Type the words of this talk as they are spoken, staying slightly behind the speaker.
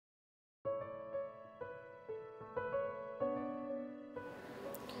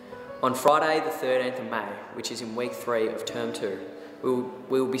On Friday the 13th of May, which is in week 3 of term 2, we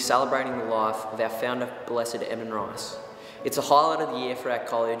will be celebrating the life of our founder, Blessed Edmund Rice. It's a highlight of the year for our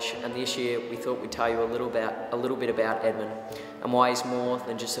college, and this year we thought we'd tell you a little bit about Edmund and why he's more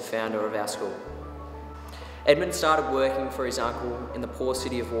than just the founder of our school. Edmund started working for his uncle in the poor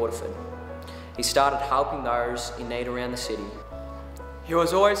city of Waterford. He started helping those in need around the city. He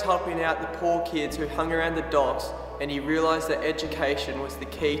was always helping out the poor kids who hung around the docks, and he realised that education was the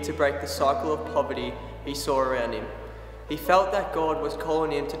key to break the cycle of poverty he saw around him. He felt that God was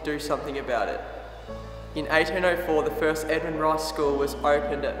calling him to do something about it. In 1804, the first Edmund Rice School was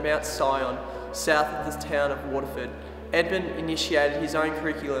opened at Mount Sion, south of the town of Waterford. Edmund initiated his own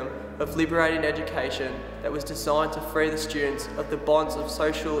curriculum of liberating education that was designed to free the students of the bonds of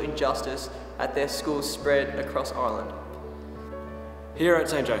social injustice at their schools spread across Ireland. Here at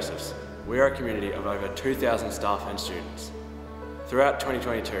St Joseph's, we are a community of over 2,000 staff and students. Throughout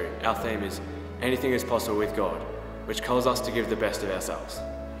 2022, our theme is Anything is Possible with God, which calls us to give the best of ourselves.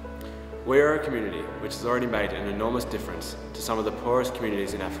 We are a community which has already made an enormous difference to some of the poorest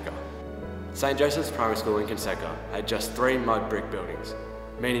communities in Africa. St Joseph's Primary School in Kensekka had just 3 mud brick buildings,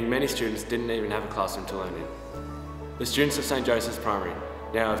 meaning many students didn't even have a classroom to learn in. The students of St Joseph's Primary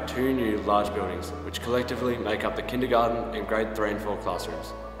now have 2 new large buildings which collectively make up the kindergarten and grade 3 and 4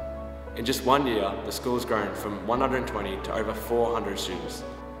 classrooms. In just 1 year, the school has grown from 120 to over 400 students.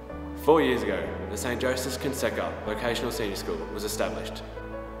 4 years ago, the St Joseph's Kensekka Vocational Senior School was established.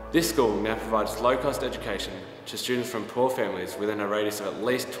 This school now provides low-cost education to students from poor families within a radius of at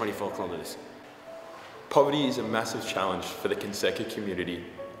least 24 kilometres. Poverty is a massive challenge for the Kensekka community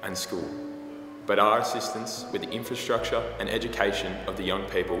and school, but our assistance with the infrastructure and education of the young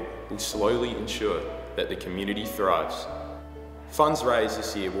people will slowly ensure that the community thrives. Funds raised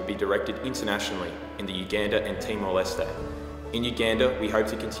this year will be directed internationally in the Uganda and Timor-Leste. In Uganda, we hope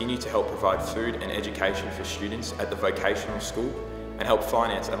to continue to help provide food and education for students at the vocational school and help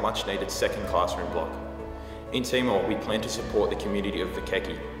finance a much needed second classroom block. In Timor, we plan to support the community of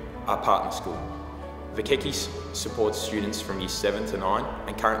Vocational, our partner school. Vocational supports students from year 7 to 9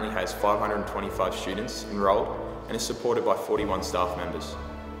 and currently has 525 students enrolled and is supported by 41 staff members.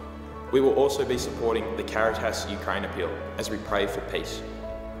 We will also be supporting the Caritas Ukraine appeal as we pray for peace.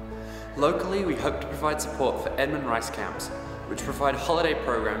 Locally, we hope to provide support for Edmund Rice camps, which provide holiday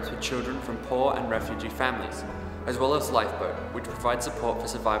programs for children from poor and refugee families, as well as Lifeboat, which provides support for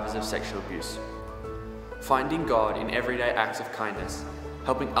survivors of sexual abuse. Finding God in everyday acts of kindness,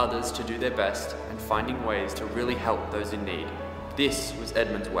 helping others to do their best, and finding ways to really help those in need. This was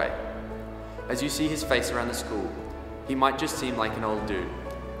Edmund's way. As you see his face around the school, he might just seem like an old dude,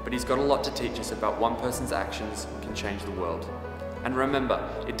 but he's got a lot to teach us about one person's actions can change the world. And remember,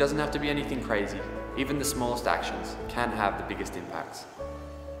 it doesn't have to be anything crazy. Even the smallest actions can have the biggest impacts.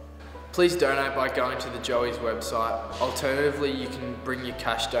 Please donate by going to the Joey's website. Alternatively, you can bring your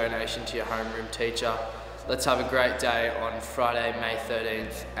cash donation to your homeroom teacher. Let's have a great day on Friday, May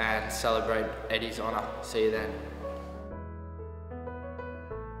 13th and celebrate Eddie's honour. See you then.